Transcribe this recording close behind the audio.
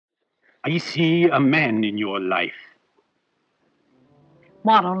I see a man in your life.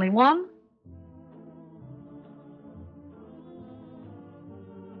 What, only one?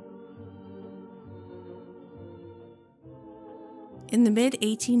 In the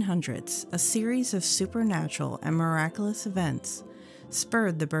mid-1800s, a series of supernatural and miraculous events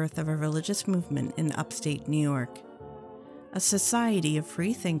spurred the birth of a religious movement in upstate New York. A society of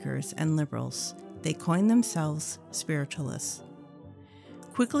free thinkers and liberals, they coined themselves spiritualists.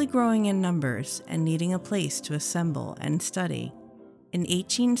 Quickly growing in numbers and needing a place to assemble and study, in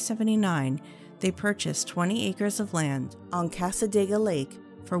 1879 they purchased 20 acres of land on Cassadaga Lake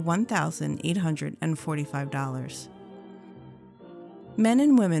for $1,845. Men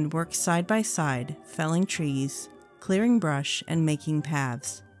and women worked side by side, felling trees, clearing brush, and making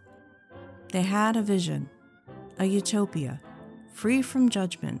paths. They had a vision, a utopia, free from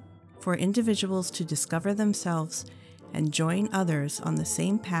judgment, for individuals to discover themselves and join others on the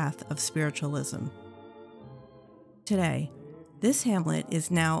same path of spiritualism. Today, this hamlet is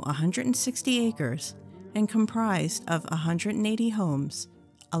now 160 acres and comprised of 180 homes,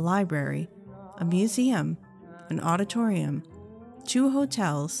 a library, a museum, an auditorium, 2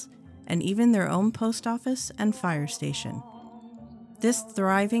 hotels, and even their own post office and fire station. This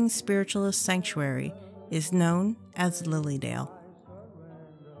thriving spiritualist sanctuary is known as Lilydale.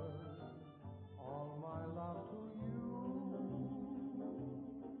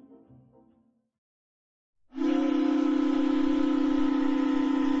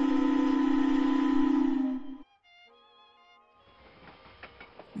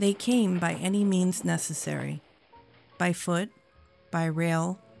 They came by any means necessary, by foot, by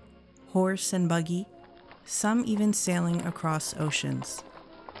rail, horse and buggy, some even sailing across oceans.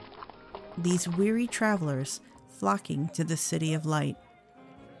 These weary travelers flocking to the city of light.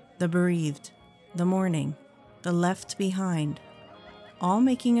 The bereaved, the mourning, the left behind, all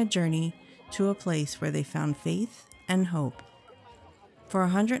making a journey to a place where they found faith and hope. For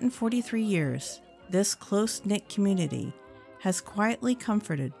 143 years, this close-knit community has quietly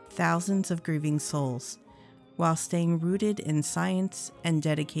comforted thousands of grieving souls, while staying rooted in science and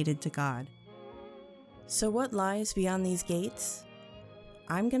dedicated to God. So what lies beyond these gates?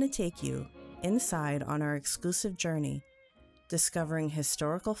 I'm going to take you inside on our exclusive journey, discovering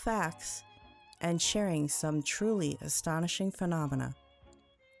historical facts and sharing some truly astonishing phenomena.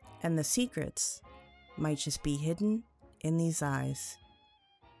 And the secrets might just be hidden in these eyes.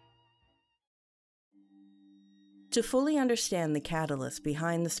 To fully understand the catalyst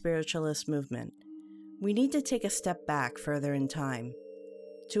behind the spiritualist movement, we need to take a step back further in time,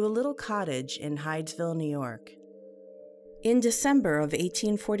 to a little cottage in Hydesville, New York. In December of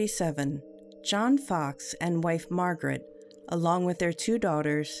 1847, John Fox and wife Margaret, along with their 2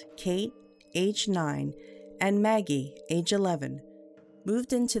 daughters, Kate, age 9, and Maggie, age 11,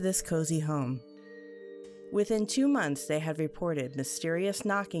 moved into this cozy home. Within 2 months, they had reported mysterious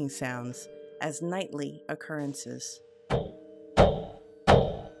knocking sounds as nightly occurrences.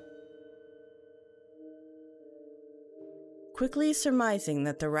 Quickly surmising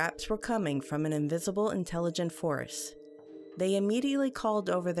that the raps were coming from an invisible intelligent force, they immediately called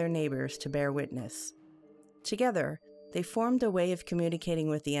over their neighbors to bear witness. Together, they formed a way of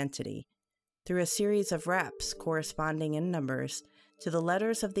communicating with the entity through a series of raps corresponding in numbers to the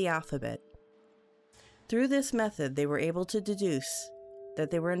letters of the alphabet. Through this method, they were able to deduce that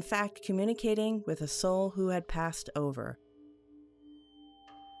they were in fact communicating with a soul who had passed over.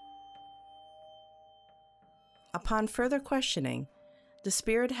 Upon further questioning, the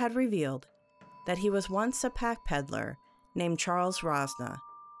spirit had revealed that he was once a pack peddler named Charles Rosna.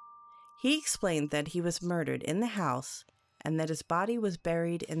 He explained that he was murdered in the house and that his body was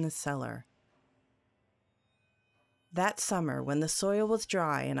buried in the cellar. That summer, when the soil was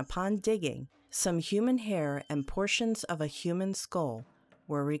dry and upon digging, some human hair and portions of a human skull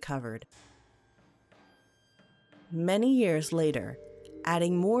were recovered. Many years later,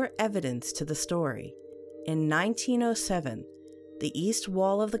 adding more evidence to the story, in 1907, the east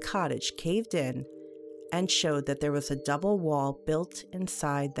wall of the cottage caved in and showed that there was a double wall built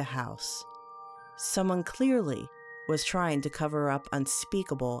inside the house. Someone clearly was trying to cover up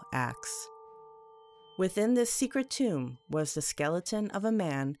unspeakable acts. Within this secret tomb was the skeleton of a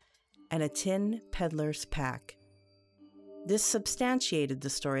man and a tin peddler's pack. This substantiated the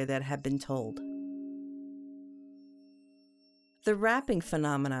story that had been told. The rapping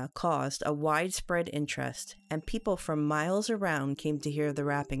phenomena caused a widespread interest, and people from miles around came to hear the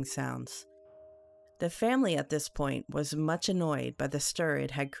rapping sounds. The family at this point was much annoyed by the stir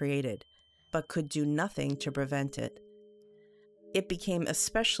it had created, but could do nothing to prevent it. It became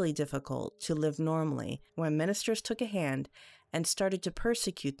especially difficult to live normally when ministers took a hand and started to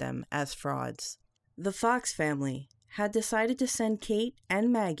persecute them as frauds. The Fox family had decided to send Kate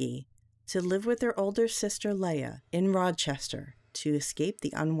and Maggie to live with their older sister Leah in Rochester to escape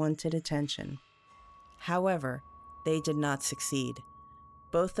the unwanted attention. However, they did not succeed.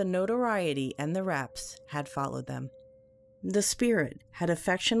 Both the notoriety and the raps had followed them. The spirit had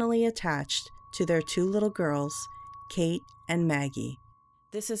affectionately attached to their two little girls, Kate and Maggie.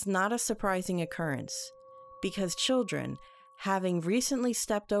 This is not a surprising occurrence, because children, having recently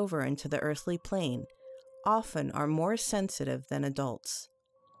stepped over into the earthly plane, often are more sensitive than adults.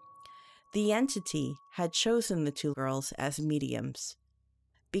 The entity had chosen the two girls as mediums.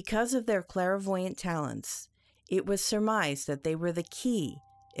 Because of their clairvoyant talents, it was surmised that they were the key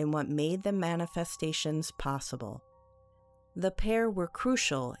in what made the manifestations possible. The pair were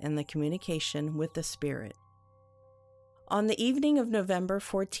crucial in the communication with the spirit. On the evening of November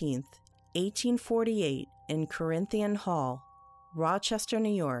 14th, 1848, in Corinthian Hall, Rochester,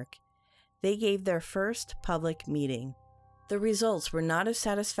 New York, they gave their first public meeting. The results were not as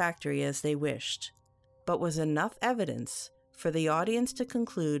satisfactory as they wished, but was enough evidence for the audience to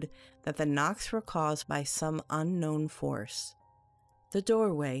conclude that the knocks were caused by some unknown force. The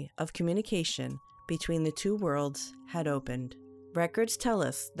doorway of communication between the two worlds had opened. Records tell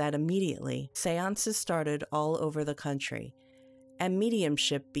us that immediately seances started all over the country, and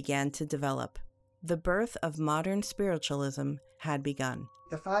mediumship began to develop. The birth of modern spiritualism had begun.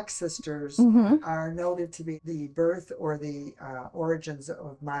 The Fox sisters are noted to be the birth or the origins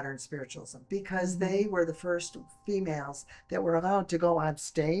of modern spiritualism, because they were the first females that were allowed to go on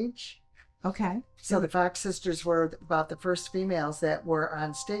stage. Okay. So the Fox sisters were about the first females that were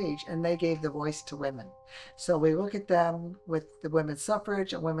on stage, and they gave the voice to women. So we look at them with the women's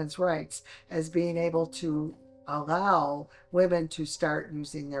suffrage and women's rights as being able to allow women to start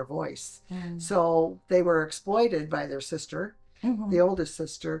using their voice. So they were exploited by their sister, the oldest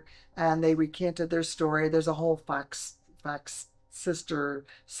sister, and they recanted their story. There's a whole Fox sister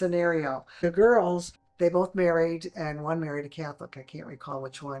scenario. The girls, they both married, and one married a Catholic. I can't recall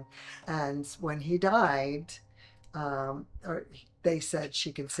which one. And when he died, they said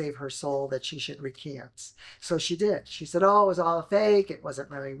she can save her soul, that she should recant. So she did. She said, oh, it was all a fake. It wasn't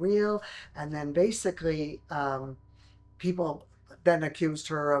really real. And then basically people then accused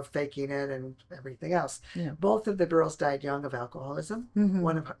her of faking it and everything else. Yeah. Both of the girls died young of alcoholism,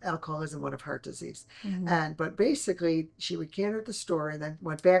 one of alcoholism, one of heart disease. But basically she recanted the story and then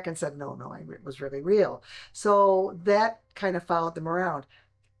went back and said, no, it was really real. So that kind of followed them around.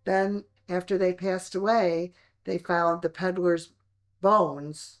 Then after they passed away, they found the peddler's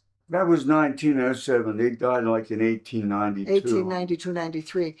bones. That was 1907. They died like in 1892. 1892,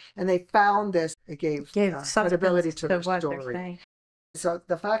 93. And they found this. It gave credibility to their story. So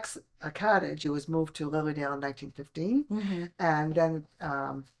the Fox cottage, it was moved to Lilydale in 1915. And then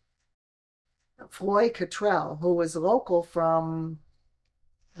Floyd Cottrell, who was local from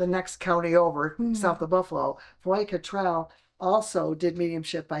the next county over, south of Buffalo, Floyd Cottrell also did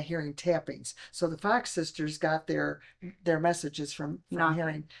mediumship by hearing tappings. So the Fox sisters got their messages from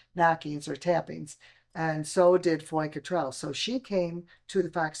hearing knockings or tappings. And so did Floyd Cottrell. So she came to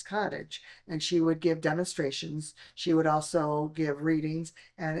the Fox cottage and she would give demonstrations. She would also give readings.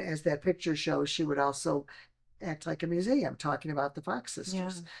 And as that picture shows, she would also act like a museum talking about the Fox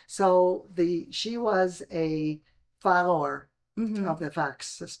sisters. Yeah. So she was a follower of the Fox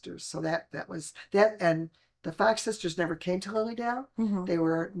sisters. So that was that. And the Fox sisters never came to Lilydale. They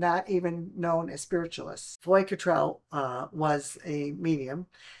were not even known as spiritualists. Floyd Cottrell was a medium,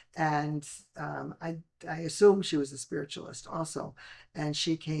 and I assume she was a spiritualist also. And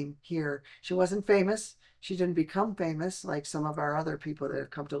she came here. She wasn't famous. She didn't become famous like some of our other people that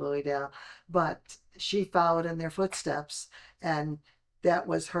have come to Lilydale, but she followed in their footsteps, and that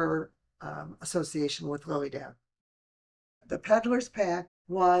was her association with Lilydale. The Peddler's Pack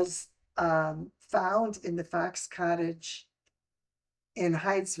was found in the Fox cottage in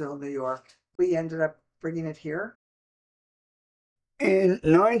Hydesville, New York. We ended up bringing it here. In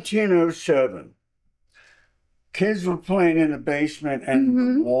 1907, kids were playing in the basement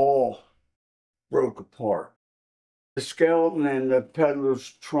and the wall broke apart. The skeleton in the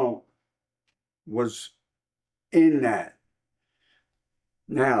peddler's trunk was in that.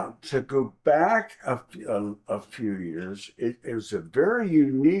 Now, to go back a few years, it was a very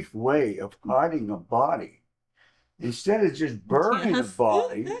unique way of hiding a body. Instead of just burying a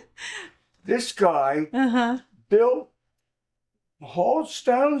body, this guy built, hauled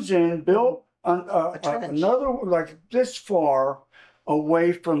stones in, built another, like this far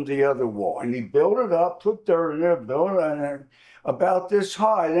away from the other wall. And he built it up, put dirt in there, built it in there, about this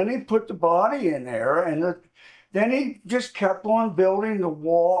high. Then he put the body in there, and Then he just kept on building the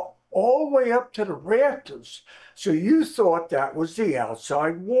wall all the way up to the rafters. So you thought that was the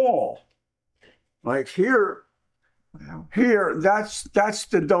outside wall. Like here, Wow. here, that's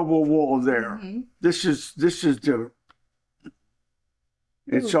the double wall there. Mhm. This is the.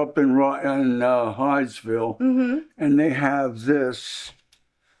 It's up in Hydesville, and they have this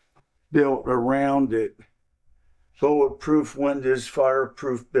built around it. Bulletproof windows,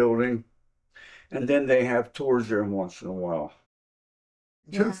 fireproof building, and then they have tours there once in a while.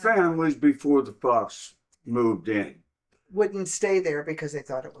 Yeah. 2 families before the Fox moved in. Wouldn't stay there because they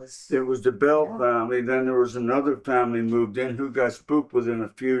thought it was. There was the Bell Yeah. family, then there was another family moved in who got spooked within a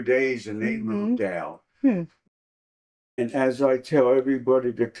few days, and they moved out. Hmm. And as I tell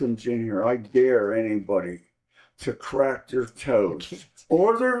everybody that comes in here, I dare anybody to crack their toes.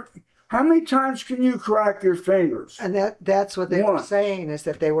 Or their, how many times can you crack your fingers? And that's what they were Once. saying, is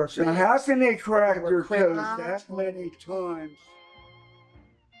that they were. So how can they crack They were their toes cracked. that many times?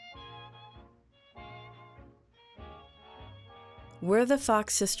 Were the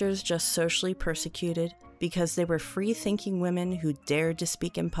Fox sisters just socially persecuted because they were free-thinking women who dared to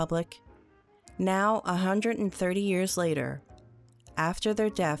speak in public? Now, 130 years later, after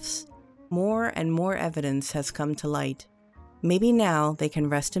their deaths, more and more evidence has come to light. Maybe now they can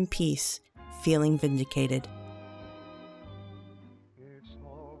rest in peace, feeling vindicated. It's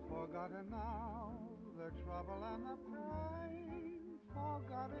all forgotten now, the trouble and the pain,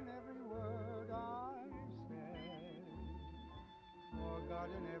 forgotten every word I said,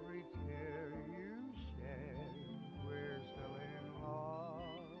 forgotten every tear you shed, we're still in love.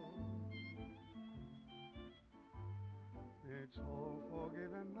 It's all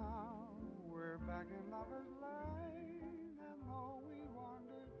forgiven now, we're back in lover's land.